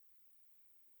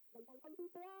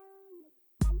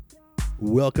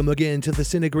Welcome again to the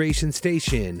Cinegration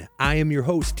Station. I am your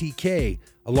host, TK,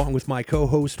 along with my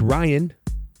co-host, Ryan.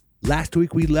 Last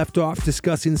week, we left off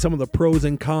discussing some of the pros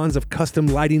and cons of custom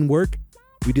lighting work.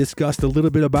 We discussed a little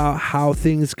bit about how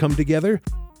things come together.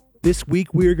 This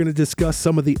week, we're going to discuss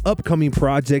some of the upcoming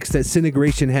projects that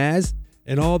Cinegration has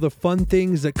and all the fun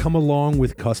things that come along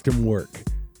with custom work.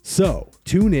 So,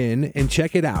 tune in and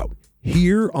check it out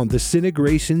here on the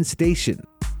Cinegration Station.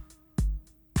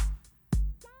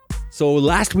 So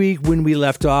last week when we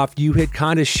left off, you had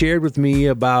kind of shared with me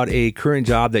about a current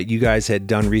job that you guys had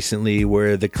done recently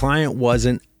where the client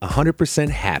wasn't 100%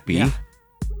 happy. Yeah.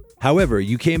 However,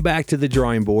 you came back to the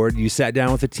drawing board, you sat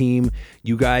down with the team,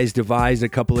 you guys devised a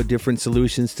couple of different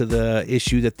solutions to the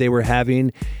issue that they were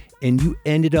having, and you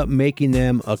ended up making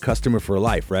them a customer for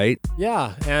life, right?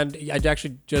 Yeah, and I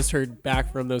actually just heard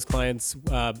back from those clients.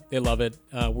 They love it.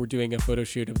 We're doing a photo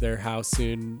shoot of their house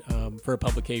soon for a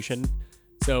publication.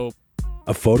 So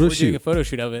A photo we're shoot? doing a photo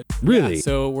shoot of it. Really? Yeah,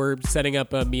 so we're setting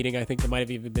up a meeting. I think it might have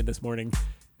even been this morning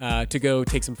to go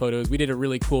take some photos. We did a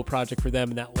really cool project for them,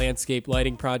 and that landscape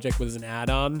lighting project was an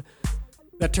add-on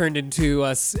that turned into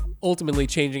us ultimately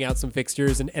changing out some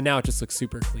fixtures, and now it just looks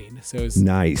super clean. So it was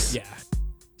Nice. Yeah.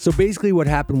 So basically what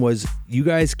happened was you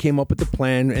guys came up with the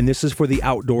plan, and this is for the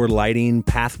outdoor lighting,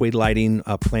 pathway lighting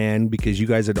plan, because you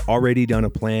guys had already done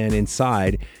a plan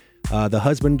inside. The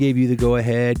husband gave you the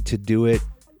go-ahead to do it.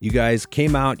 You guys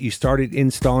came out, you started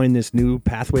installing this new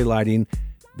pathway lighting.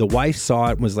 The wife saw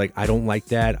it and was like, I don't like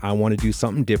that. I want to do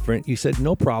something different. You said,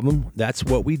 no problem. That's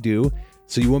what we do.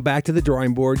 So you went back to the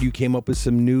drawing board. You came up with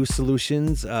some new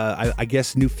solutions. I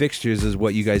guess new fixtures is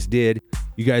what you guys did.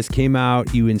 You guys came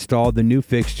out, you installed the new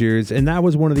fixtures, and that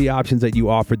was one of the options that you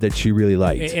offered that she really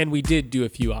liked. And we did do a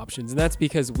few options, and that's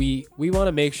because we want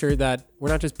to make sure that we're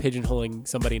not just pigeonholing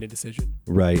somebody in a decision.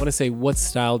 Right. We want to say, what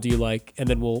style do you like? And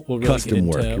then we'll really Custom get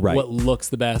into work, right. what looks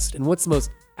the best and what's the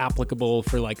most applicable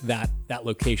for like that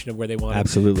location of where they want it.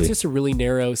 Absolutely. It's just a really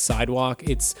narrow sidewalk.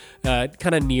 It's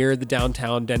kind of near the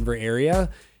downtown Denver area.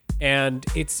 And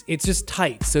it's just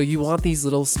tight. So you want these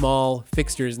little small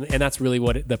fixtures, and that's really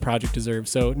what the project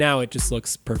deserves. So now it just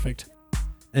looks perfect.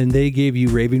 And they gave you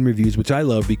raving reviews, which I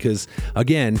love because,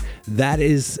 again, that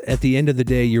is, at the end of the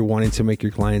day, you're wanting to make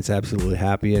your clients absolutely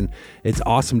happy. And it's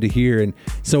awesome to hear. And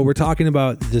so we're talking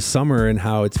about this summer and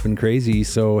how it's been crazy.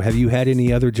 So have you had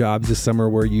any other jobs this summer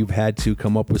where you've had to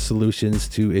come up with solutions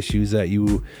to issues that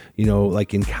you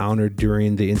like encountered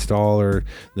during the install or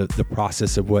the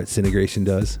process of what Cinegration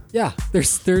does? Yeah,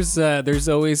 there's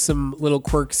always some little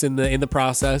quirks in the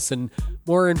process. And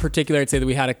more in particular, I'd say that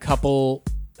we had a couple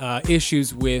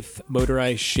issues with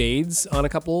motorized shades on a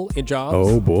couple in jobs.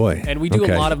 Oh boy. And we do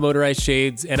Okay. a lot of motorized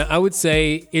shades, and I would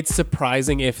say it's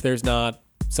surprising if there's not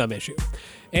some issue.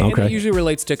 And Okay. it usually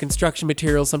relates to construction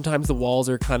materials. Sometimes the walls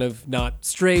are kind of not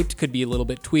straight, could be a little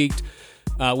bit tweaked,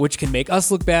 which can make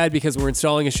us look bad because we're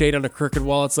installing a shade on a crooked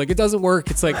wall. It's like, it doesn't work.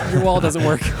 It's like, your wall doesn't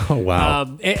work. Oh, wow.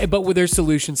 But there's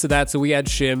solutions to that. So we add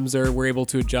shims, or we're able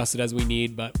to adjust it as we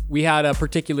need. But we had a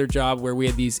particular job where we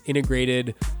had these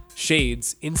integrated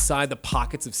shades inside the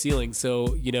pockets of ceiling.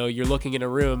 So, you're looking in a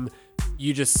room,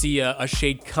 you just see a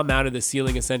shade come out of the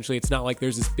ceiling. Essentially, it's not like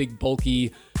there's this big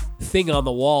bulky thing on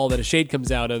the wall that a shade comes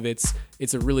out of. It's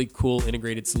a really cool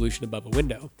integrated solution above a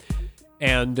window.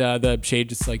 And the shade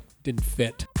just didn't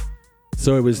fit.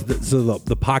 So it was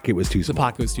the pocket was too small. The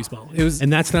pocket was too small. It was,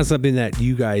 And that's not something that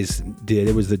you guys did.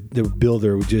 It was the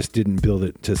builder who just didn't build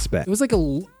it to spec. it was like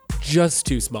just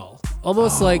too small.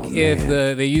 Almost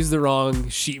if they used the wrong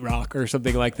sheetrock or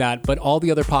something like that, but all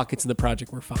the other pockets in the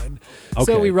project were fine. Okay.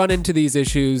 So we run into these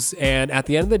issues, and at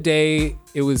the end of the day,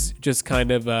 it was just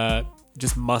kind of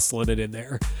just muscling it in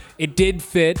there. It did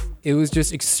fit. It was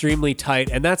just extremely tight,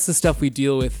 and that's the stuff we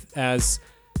deal with as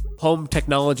home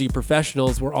technology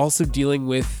professionals. We're also dealing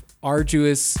with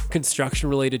arduous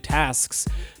construction-related tasks,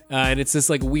 and it's this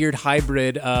weird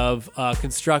hybrid of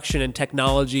construction and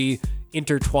technology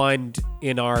intertwined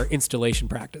in our installation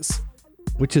practice.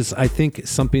 Which is, I think,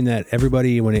 something that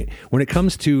everybody, when it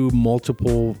comes to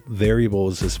multiple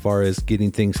variables as far as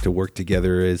getting things to work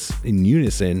together is in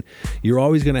unison, you're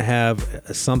always going to have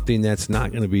something that's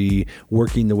not going to be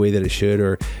working the way that it should,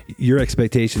 or your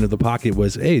expectation of the pocket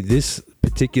was, hey, this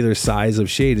particular size of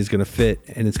shade is going to fit,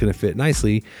 and it's going to fit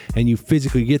nicely, and you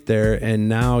physically get there, and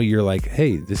now you're like,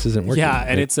 hey, this isn't working. Yeah,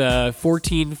 and it's a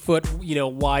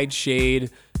 14-foot, wide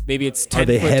shade. Maybe it's 10 Are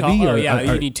they foot heavy? tall. Oh, Or yeah,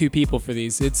 are you need two people for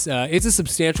these. It's a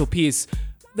substantial piece.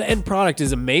 The end product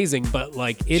is amazing, but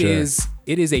it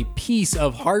is a piece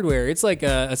of hardware. It's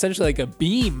essentially like a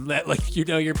beam that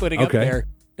you're putting up Okay. there.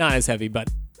 Not as heavy, but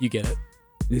you get it.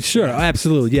 Sure,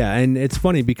 absolutely, yeah. And it's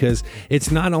funny because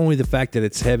it's not only the fact that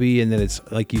it's heavy and that it's,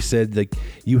 like you said, like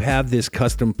you have this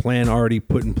custom plan already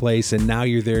put in place, and now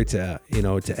you're there to,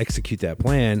 to execute that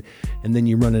plan, and then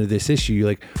you run into this issue. You're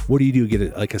like, what do you do?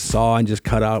 Get like a saw and just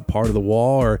cut out part of the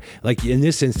wall, or like in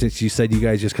this instance, you said you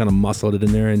guys just kind of muscled it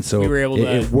in there, and so we were able to,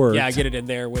 it worked. Yeah, get it in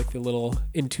there with a little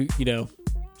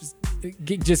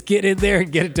just get in there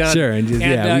and get it done. Sure, and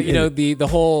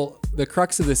the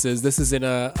crux of this is in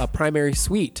a primary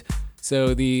suite.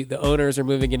 So the owners are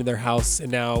moving into their house,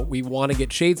 and now we want to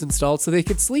get shades installed so they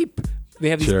could sleep. They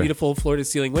have these beautiful floor to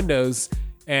ceiling windows,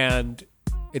 and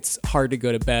it's hard to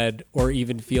go to bed or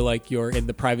even feel like you're in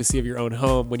the privacy of your own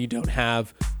home when you don't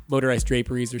have motorized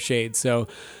draperies or shades. So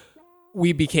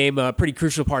we became a pretty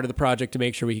crucial part of the project to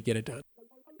make sure we could get it done.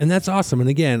 And that's awesome. And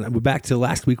again, back to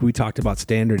last week, we talked about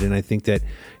standard. And I think that,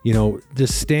 the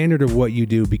standard of what you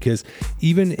do, because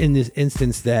even in this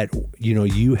instance that,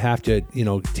 you have to,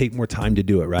 take more time to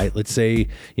do it, right? Let's say,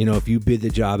 if you bid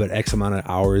the job at X amount of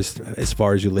hours as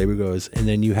far as your labor goes, and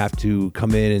then you have to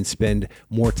come in and spend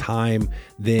more time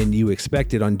than you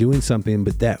expected on doing something,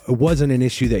 but that it wasn't an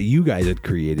issue that you guys had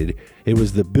created. It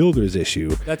was the builder's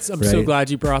issue. I'm so glad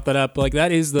you brought that up. Like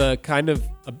that is the kind of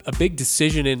a big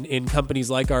decision in companies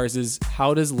like ours is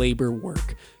how does labor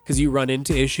work? Because you run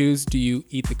into issues. Do you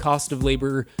eat the cost of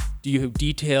labor? Do you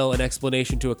detail an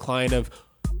explanation to a client of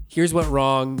here's what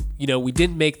wrong? We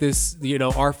didn't make this,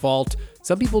 our fault.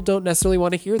 Some people don't necessarily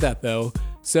want to hear that though.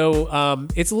 So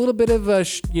it's a little bit of a,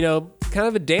 kind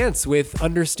of a dance with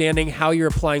understanding how you're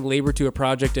applying labor to a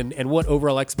project and what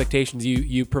overall expectations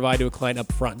you provide to a client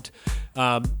up front.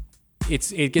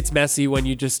 It gets messy when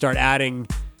you just start adding,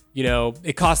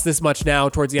 it costs this much now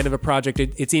towards the end of a project.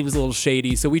 It seems a little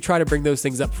shady. So we try to bring those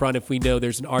things up front if we know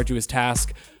there's an arduous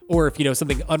task, or if,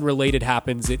 something unrelated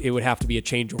happens, it would have to be a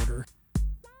change order.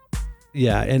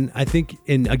 Yeah, and I think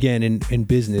in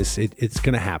business, it's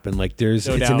going to happen. Like it's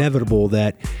doubt. inevitable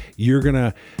that you're going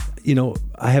to,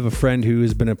 I have a friend who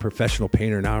has been a professional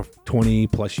painter now 20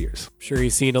 plus years. Sure,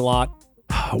 he's seen a lot.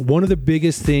 One of the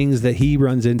biggest things that he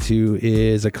runs into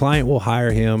is a client will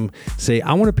hire him, say,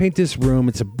 I want to paint this room.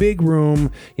 It's a big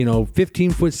room,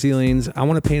 15-foot ceilings. I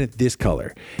want to paint it this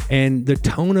color. And the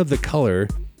tone of the color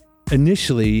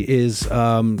initially is,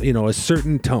 a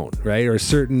certain tone, right? Or a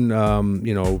certain,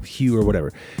 hue or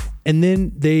whatever. And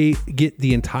then they get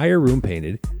the entire room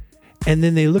painted, and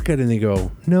then they look at it and they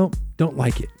go, no, don't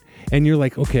like it. And you're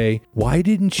like, okay, why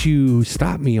didn't you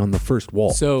stop me on the first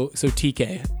wall? So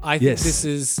TK, I think this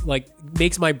is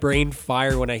makes my brain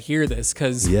fire when I hear this,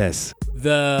 because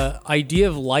the idea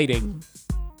of lighting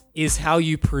is how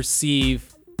you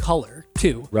perceive color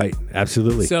too. Right,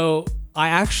 absolutely. So I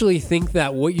actually think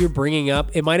that what you're bringing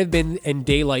up, it might have been in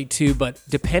daylight too, but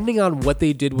depending on what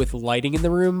they did with lighting in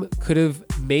the room could have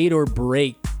made or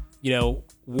break,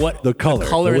 what the color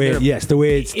the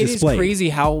way it's displayed. It is crazy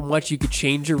how much you could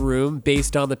change a room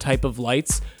based on the type of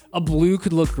lights. A blue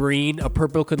could look green, a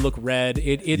purple could look red.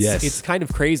 It's kind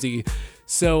of crazy.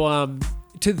 So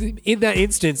in that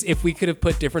instance, if we could have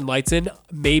put different lights in,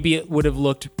 maybe it would have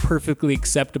looked perfectly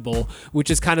acceptable, which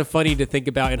is kind of funny to think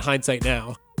about in hindsight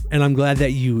now. And I'm glad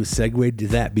that you segued to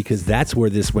that, because that's where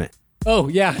this went. Oh,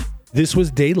 yeah. This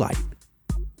was daylight.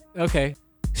 Okay.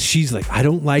 She's like, I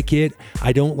don't like it.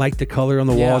 I don't like the color on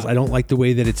the walls. I don't like the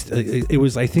way that it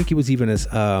was, I think it was even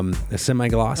a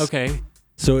semi-gloss. Okay.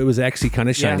 So it was actually kind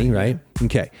of shiny, right?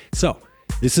 Okay. So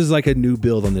this is like a new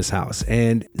build on this house.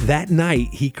 And that night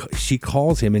she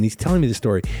calls him, and he's telling me the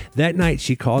story. That night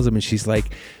she calls him and she's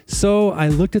like, so I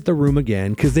looked at the room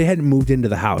again, because they hadn't moved into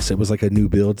the house. It was like a new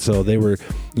build. So they were,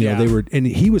 and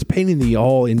he was painting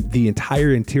the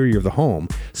entire interior of the home.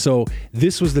 So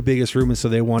this was the biggest room. And so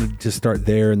they wanted to start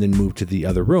there and then move to the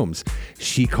other rooms.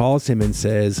 She calls him and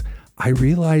says, I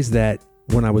realized that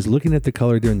when I was looking at the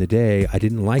color during the day, I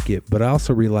didn't like it, but I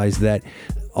also realized that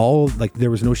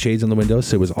there was no shades on the windows,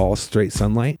 so it was all straight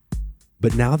sunlight.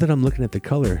 But now that I'm looking at the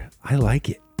color, I like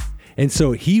it. And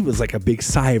so he was like a big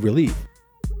sigh of relief.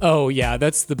 Oh yeah,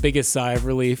 that's the biggest sigh of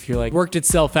relief. You're like, worked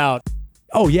itself out.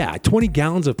 Oh yeah, 20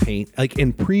 gallons of paint, like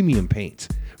in premium paint,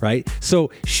 right?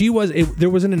 So there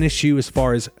wasn't an issue as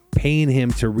far as paying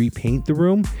him to repaint the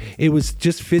room. It was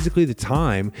just physically the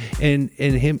time, and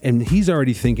he's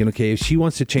already thinking, okay, if she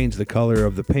wants to change the color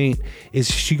of the paint, is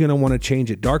she going to want to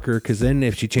change it darker? Because then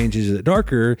if she changes it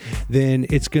darker, then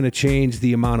it's going to change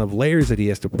the amount of layers that he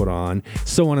has to put on,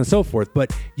 so on and so forth.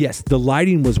 But yes, the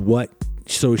lighting was what.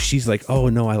 So she's like, oh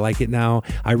no, I like it now.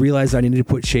 I realized I needed to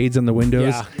put shades on the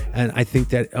windows, and I think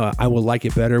that I will like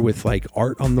it better with like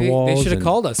art on the walls. They should have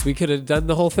called us. We could have done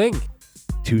the whole thing.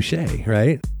 Touche,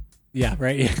 right? Yeah,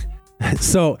 right.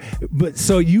 So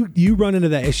you run into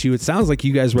that issue. It sounds like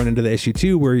you guys run into the issue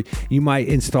too, where you might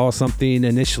install something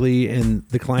initially and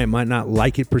the client might not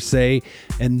like it per se,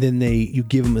 and then you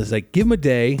give them a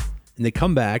day and they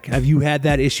come back. Have you had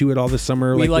that issue at all this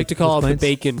summer? We like to call it the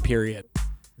bake-in period.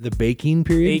 The baking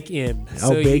period? Bake-in. Oh,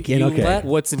 so bake-in, okay. Let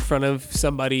what's in front of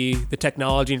somebody, the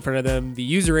technology in front of them, the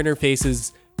user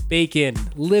interfaces, bake in,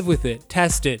 live with it,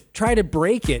 test it, try to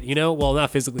break it, well,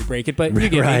 not physically break it, but you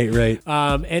get me. Right.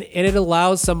 And it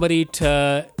allows somebody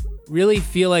to really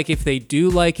feel like if they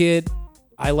do like it,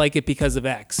 I like it because of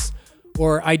X,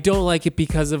 or I don't like it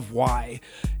because of Y.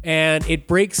 And it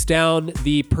breaks down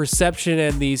the perception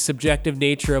and the subjective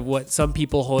nature of what some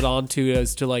people hold on to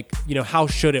as to how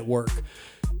should it work.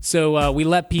 So we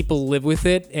let people live with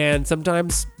it, and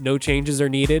sometimes no changes are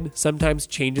needed. Sometimes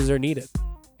changes are needed.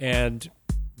 And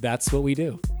that's what we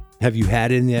do. Have you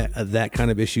had any that kind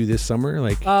of issue this summer?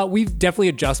 We've definitely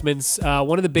adjustments.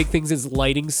 One of the big things is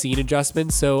lighting scene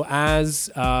adjustments. So as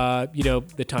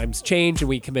the times change and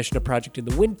we commission a project in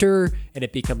the winter and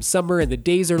it becomes summer and the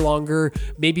days are longer,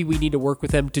 maybe we need to work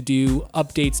with them to do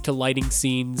updates to lighting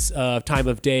scenes, time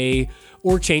of day,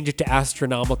 or change it to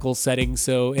astronomical settings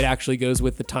so it actually goes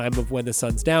with the time of when the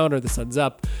sun's down or the sun's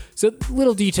up. So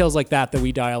little details like that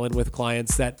we dial in with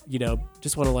clients that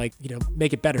just want to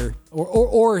make it better,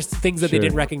 or things that they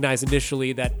didn't recognize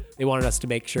initially that they wanted us to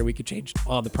make sure we could change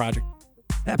on the project.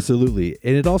 Absolutely.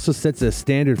 And it also sets a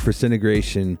standard for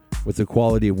Cinegration with the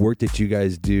quality of work that you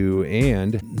guys do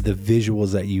and the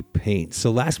visuals that you paint.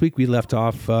 So last week we left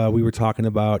off, we were talking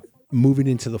about moving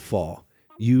into the fall.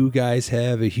 You guys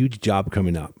have a huge job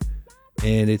coming up,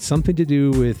 and it's something to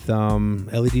do with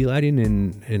LED lighting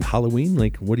and Halloween.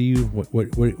 What do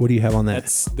you have on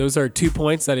that? Those are 2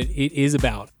 points that it is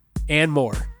about, and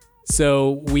more.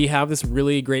 So we have this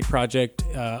really great project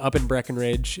up in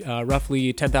Breckenridge,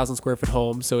 roughly 10,000 square foot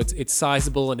home. So it's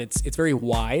sizable and it's very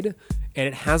wide, and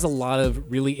it has a lot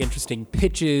of really interesting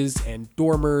pitches and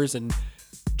dormers and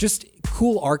just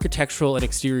cool architectural and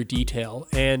exterior detail.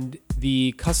 And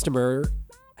the customer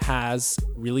has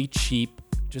really cheap,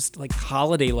 just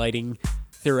holiday lighting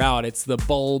throughout. It's the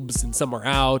bulbs and some are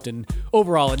out, and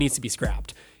overall it needs to be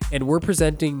scrapped. And we're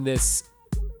presenting this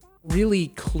really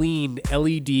clean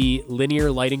LED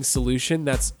linear lighting solution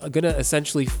that's going to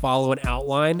essentially follow an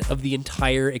outline of the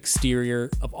entire exterior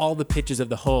of all the pitches of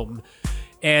the home.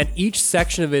 And each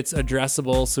section of it's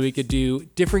addressable, so we could do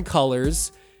different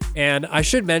colors. And I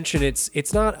should mention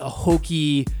it's not a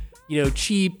hokey,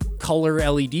 cheap color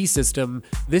LED system.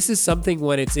 This is something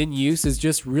when it's in use is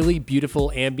just really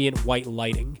beautiful ambient white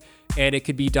lighting. And it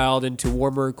could be dialed into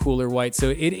warmer, cooler white. So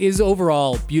it is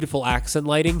overall beautiful accent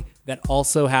lighting that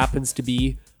also happens to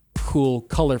be cool,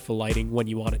 colorful lighting when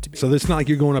you want it to be. So it's not like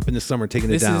you're going up in the summer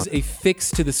taking it down. This is a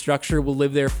fix to the structure. Will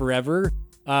live there forever.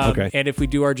 Okay. And if we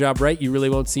do our job right, you really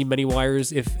won't see many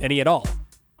wires, if any at all.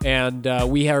 And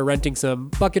we are renting some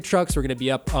bucket trucks. We're going to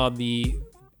be up on the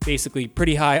basically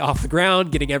pretty high off the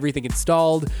ground, getting everything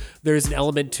installed. There's an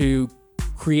element to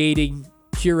creating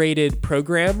curated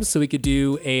programs, so we could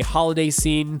do a holiday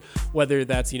scene, whether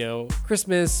that's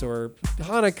Christmas or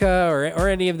Hanukkah or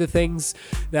any of the things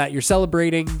that you're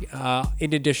celebrating.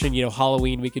 In addition,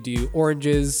 Halloween, we could do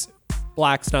oranges.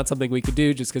 Black's not something we could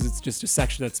do just because it's just a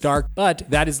section that's dark, but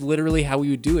that is literally how we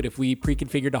would do it. If we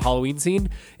pre-configured a Halloween scene,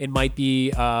 it might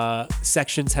be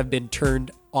sections have been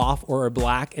turned off or are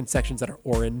black and sections that are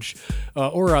orange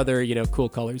or other cool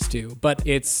colors too. But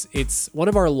it's one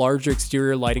of our larger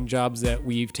exterior lighting jobs that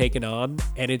we've taken on,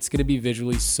 and it's going to be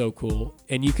visually so cool,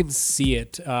 and you can see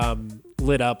it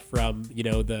lit up from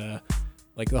the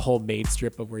whole main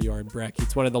strip of where you are in Breck.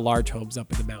 It's one of the large homes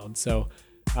up in the mountains. So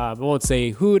I won't say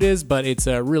who it is, but it's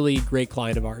a really great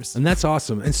client of ours. And that's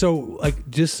awesome. And so,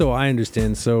 just so I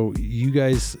understand, so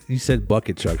you said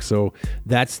bucket truck. So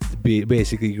that's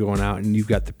basically going out and you've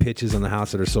got the pitches on the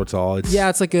house that are so tall. It's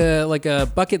like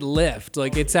a bucket lift.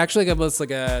 It's actually almost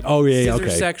like a scissor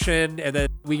section, and then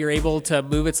we are able to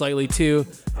move it slightly too.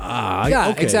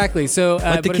 Okay. Exactly. So,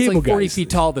 but it's 40 feet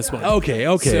tall, this one. Okay.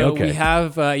 So we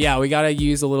have, we got to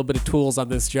use a little bit of tools on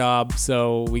this job,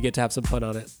 so we get to have some fun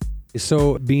on it.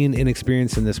 So being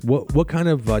inexperienced in this, what kind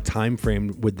of time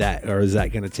frame would that, or is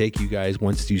that going to take you guys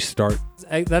once you start?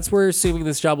 That's where assuming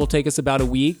this job will take us about a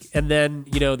week. And then,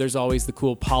 there's always the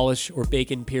cool polish or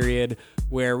bake-in period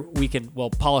where we can,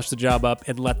 polish the job up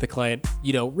and let the client,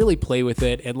 really play with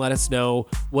it and let us know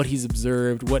what he's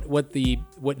observed, what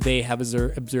they have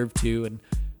observed too. And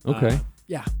okay.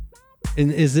 Yeah.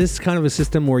 And is this kind of a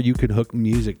system where you could hook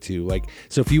music to? Like,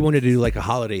 so if you wanted to do like a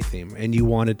holiday theme and you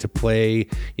wanted to play,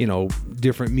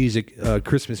 different music,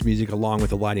 Christmas music along with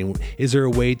the lighting, is there a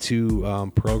way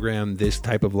to program this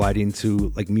type of lighting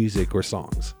to like music or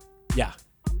songs? Yeah.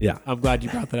 Yeah. I'm glad you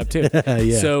brought that up too.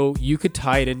 Yeah. So you could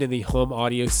tie it into the home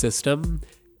audio system,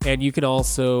 and you can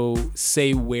also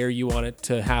say where you want it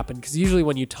to happen. Because usually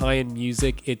when you tie in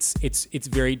music, it's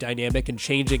very dynamic and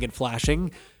changing and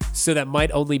flashing. So that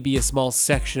might only be a small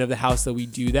section of the house that we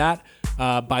do that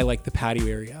by like the patio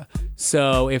area.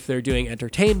 So if they're doing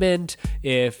entertainment,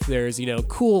 if there's,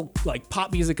 cool like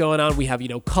pop music going on, we have,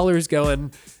 colors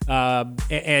going.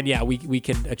 And yeah, we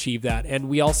can achieve that. And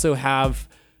we also have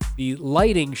the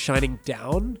lighting shining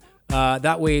down.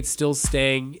 That way it's still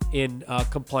staying in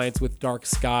compliance with dark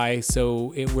sky,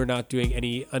 so we're not doing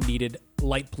any unneeded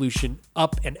light pollution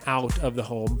up and out of the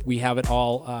home. We have it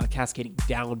all cascading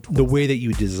down towards the way that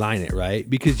you design it, right?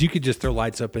 Because you could just throw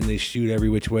lights up and they shoot every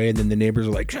which way, and then the neighbors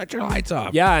are like, shut your lights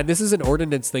off. Yeah, and this is an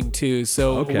ordinance thing too.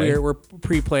 So Okay. we're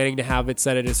pre-planning to have it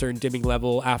set at a certain dimming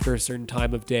level after a certain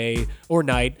time of day or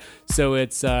night. So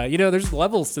it's there's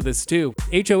levels to this too.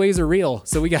 HOAs are real,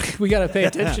 so we got to pay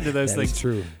attention to those That things. is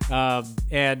true.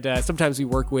 And sometimes we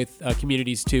work with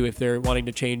communities too if they're wanting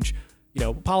to change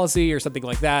policy or something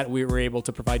like that. We were able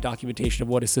to provide documentation of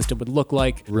what a system would look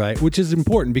like. Right, which is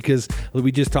important because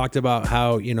we just talked about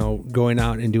how, going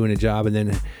out and doing a job and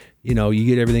then, you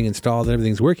get everything installed and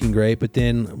everything's working great. But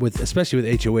then especially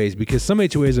with HOAs, because some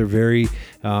HOAs are very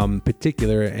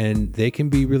particular and they can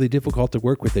be really difficult to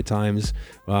work with at times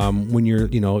when you're,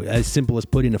 as simple as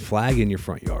putting a flag in your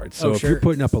front yard. So if you're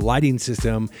putting up a lighting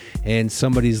system and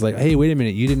somebody's like, hey, wait a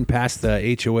minute, you didn't pass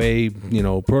the HOA,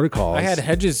 protocols. I had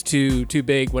hedges too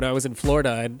big when I was in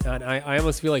Florida, and I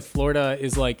almost feel like Florida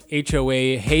is like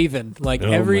HOA haven. Like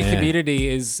every community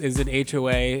is an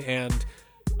HOA, and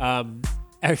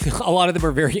a lot of them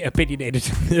are very opinionated.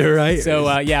 Right. So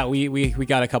we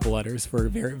got a couple letters for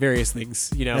various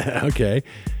things. Okay.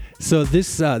 So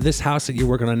this house that you're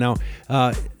working on now,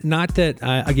 not that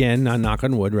again, not knock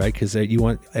on wood, right? Because you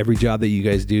want every job that you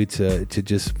guys do to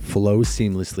just flow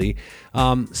seamlessly.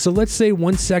 So let's say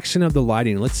one section of the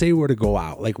lighting, let's say we're to go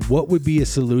out. Like, what would be a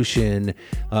solution?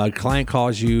 Client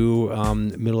calls you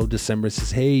middle of December,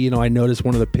 says, hey, I noticed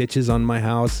one of the pitches on my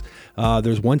house.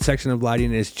 There's one section of lighting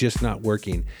and it's just not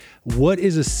working. What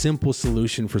is a simple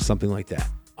solution for something like that?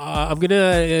 I'm going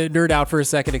to nerd out for a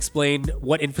second, explain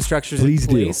what infrastructure is in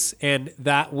place, and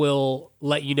that will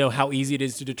let you know how easy it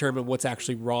is to determine what's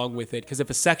actually wrong with it. Because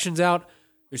if a section's out,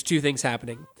 there's two things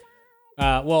happening.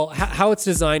 How it's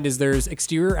designed is there's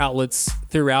exterior outlets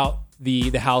throughout the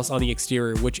house on the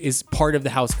exterior, which is part of the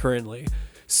house currently.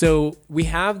 So we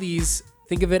have these,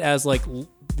 think of it as like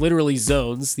literally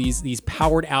zones, these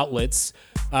powered outlets.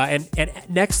 And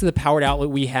next to the powered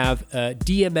outlet, we have a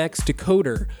DMX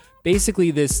decoder. Basically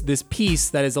this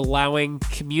piece that is allowing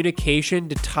communication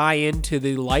to tie into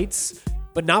the lights,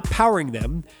 but not powering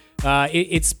them.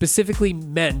 It's specifically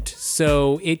meant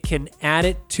so it can add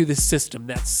it to the system,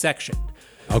 that section.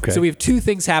 Okay. So we have two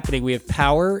things happening. We have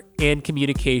power and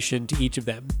communication to each of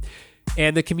them.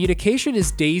 And the communication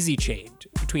is daisy chained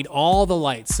between all the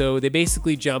lights. So they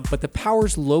basically jump, but the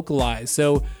power's localized.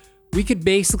 So we could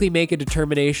basically make a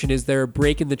determination, is there a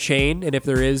break in the chain? And if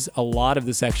there is, a lot of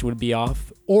the section would be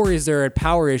off. Or is there a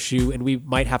power issue and we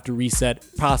might have to reset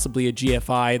possibly a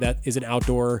GFI that is an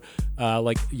outdoor,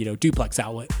 duplex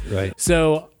outlet. Right.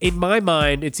 So in my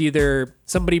mind, it's either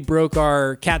somebody broke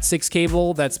our Cat 6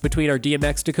 cable that's between our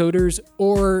DMX decoders,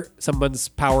 or someone's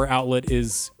power outlet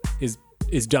is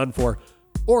done for.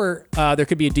 Or there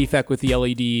could be a defect with the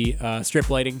LED strip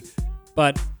lighting,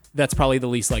 but that's probably the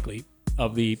least likely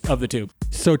of the two.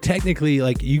 So technically,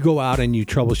 like, you go out and you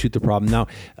troubleshoot the problem. Now,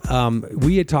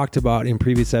 we had talked about in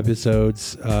previous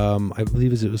episodes, I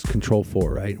believe it was Control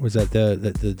 4, right? Was that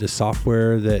the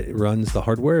software that runs the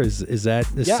hardware? Is that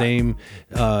the same?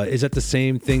 Is that the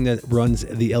same thing that runs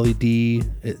the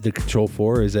LED, the Control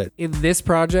 4? Is that in this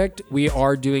project? We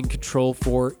are doing Control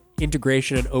 4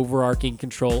 integration and overarching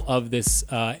control of this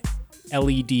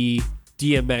LED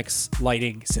DMX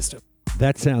lighting system.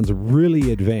 That sounds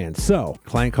really advanced. So,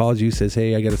 client calls you, says,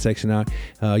 hey, I got a section out.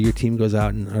 Your team goes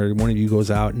out, or one of you goes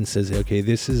out and says, okay,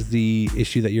 this is the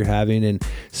issue that you're having. And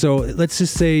so let's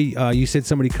just say you said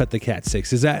somebody cut the Cat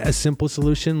 6. Is that a simple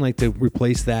solution, like to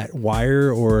replace that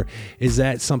wire? Or is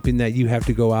that something that you have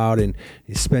to go out and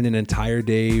spend an entire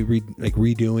day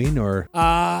redoing? Or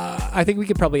I think we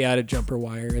could probably add a jumper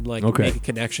wire and make a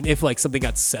connection. If like something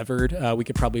got severed, we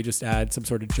could probably just add some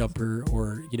sort of jumper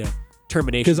or,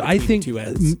 termination. Because I think two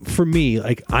ends. for me,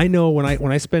 like I know when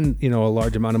I spend a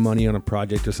large amount of money on a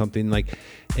project or something like,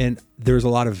 and there's a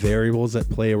lot of variables that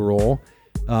play a role.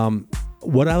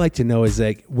 What I like to know is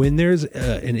like when there's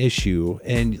an issue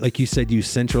and like you said, you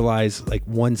centralize like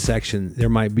one section, there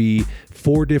might be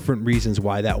 4 different reasons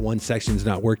why that one section is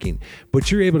not working,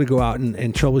 but you're able to go out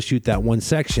and troubleshoot that one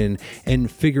section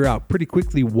and figure out pretty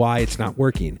quickly why it's not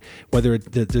working, whether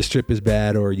the strip is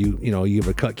bad or you have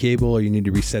a cut cable or you need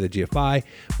to reset a GFI.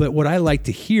 But what I like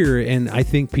to hear, and I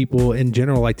think people in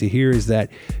general like to hear, is that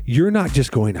you're not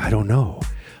just going, I don't know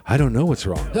what's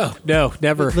wrong. No,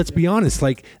 never. Let's be honest.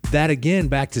 Like that again,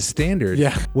 back to standard.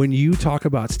 Yeah. When you talk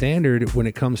about standard, when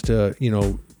it comes to,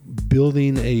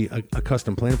 building a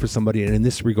custom plan for somebody, and in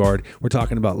this regard, we're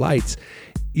talking about lights,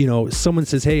 someone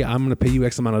says, hey, I'm going to pay you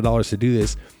X amount of dollars to do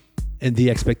this. And the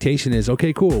expectation is,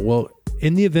 okay, cool. Well,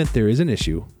 in the event there is an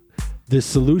issue, the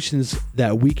solutions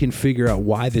that we can figure out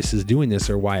why this is doing this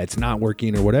or why it's not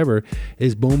working or whatever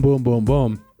is boom, boom, boom,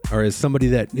 boom. Or as somebody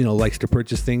that, likes to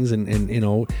purchase things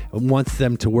and wants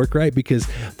them to work right. Because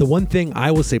the one thing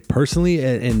I will say personally,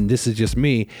 and this is just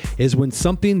me, is when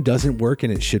something doesn't work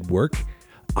and it should work,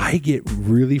 I get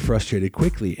really frustrated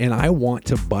quickly and I want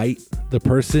to bite the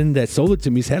person that sold it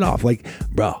to me's head off. Like,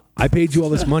 bro, I paid you all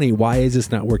this money. Why is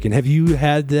this not working? Have you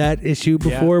had that issue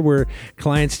before where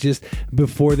clients just,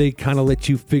 before they kind of let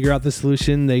you figure out the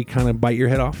solution, they kind of bite your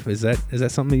head off? Is that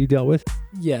something that you dealt with?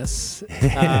 Yes.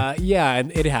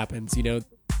 And it happens,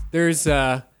 there's,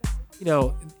 and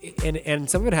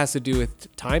some of it has to do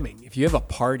with timing. If you have a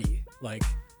party, like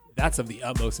that's of the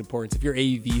utmost importance. If your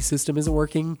AV system isn't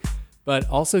working, but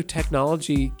also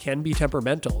technology can be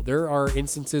temperamental. There are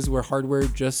instances where hardware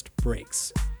just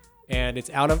breaks and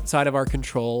it's outside of our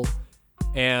control.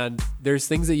 And there's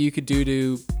things that you could do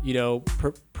to,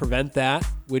 prevent that,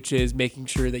 which is making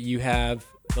sure that you have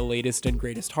the latest and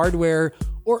greatest hardware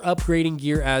or upgrading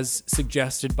gear as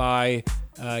suggested by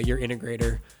your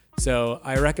integrator. So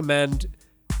I recommend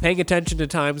paying attention to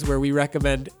times where we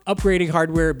recommend upgrading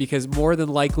hardware, because more than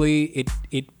likely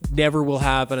it never will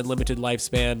have an unlimited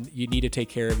lifespan. You need to take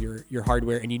care of your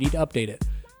hardware and you need to update it.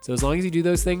 So as long as you do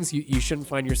those things, you shouldn't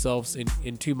find yourselves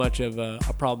in too much of a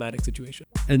problematic situation.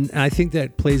 And I think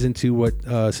that plays into what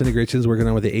Cinegration is working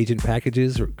on with the agent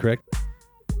packages, correct?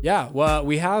 Yeah, well,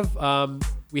 we have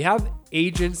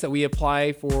agents that we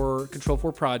apply for Control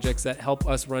 4 projects that help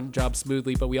us run jobs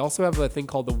smoothly, but we also have a thing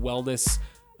called the wellness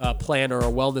plan or a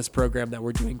wellness program that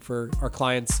we're doing for our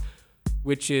clients,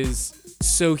 which is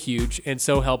so huge and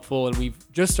so helpful. And we've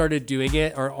just started doing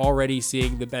it, are already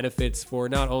seeing the benefits for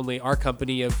not only our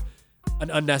company of an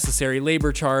unnecessary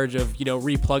labor charge of,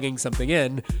 replugging something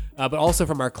in, but also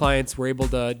from our clients, we're able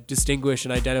to distinguish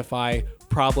and identify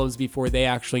problems before they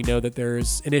actually know that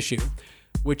there's an issue,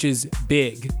 which is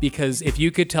big. Because if you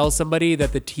could tell somebody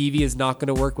that the TV is not going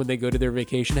to work when they go to their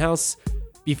vacation house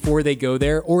before they go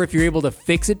there, or if you're able to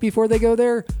fix it before they go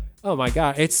there, oh my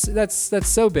God, that's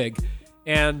so big.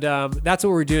 And that's what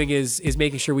we're doing is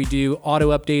making sure we do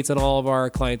auto updates on all of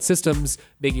our client systems,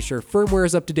 making sure firmware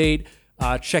is up to date,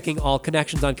 checking all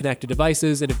connections on connected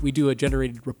devices. And if we do a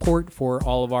generated report for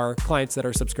all of our clients that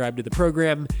are subscribed to the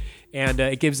program, and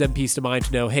it gives them peace of mind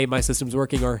to know, hey, my system's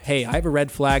working, or hey, I have a red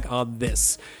flag on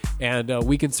this. And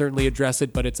we can certainly address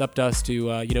it, but it's up to us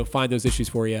to, find those issues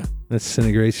for you. That's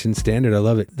Cinegration standard. I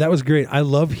love it. That was great. I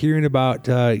love hearing about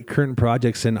current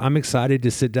projects, and I'm excited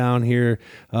to sit down here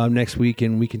next week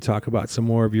and we can talk about some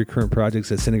more of your current projects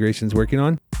that Cinegration's working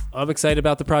on. I'm excited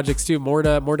about the projects too. More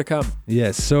to come.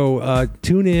 Yes. So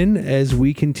tune in as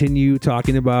we continue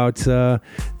talking about the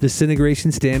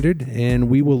Cinegration standard, and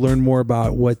we will learn more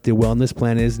about what the wellness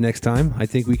plan is next time. I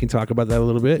think we can talk about that a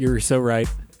little bit. You're so right.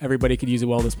 Everybody could use a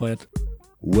wellness plan.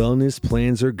 Wellness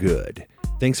plans are good.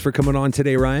 Thanks for coming on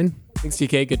today, Ryan. Thanks,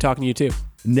 TK. Good talking to you too.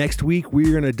 Next week,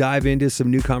 we're going to dive into some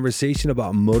new conversation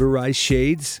about motorized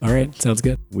shades. All right. Sounds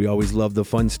good. We always love the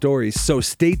fun stories, so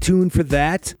stay tuned for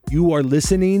that. You are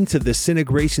listening to the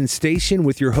Cinegration Station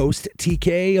with your host,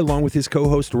 TK, along with his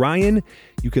co-host, Ryan.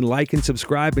 You can like and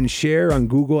subscribe and share on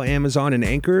Google, Amazon, and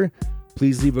Anchor.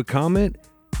 Please leave a comment.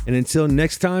 And until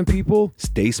next time, people,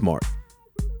 stay smart.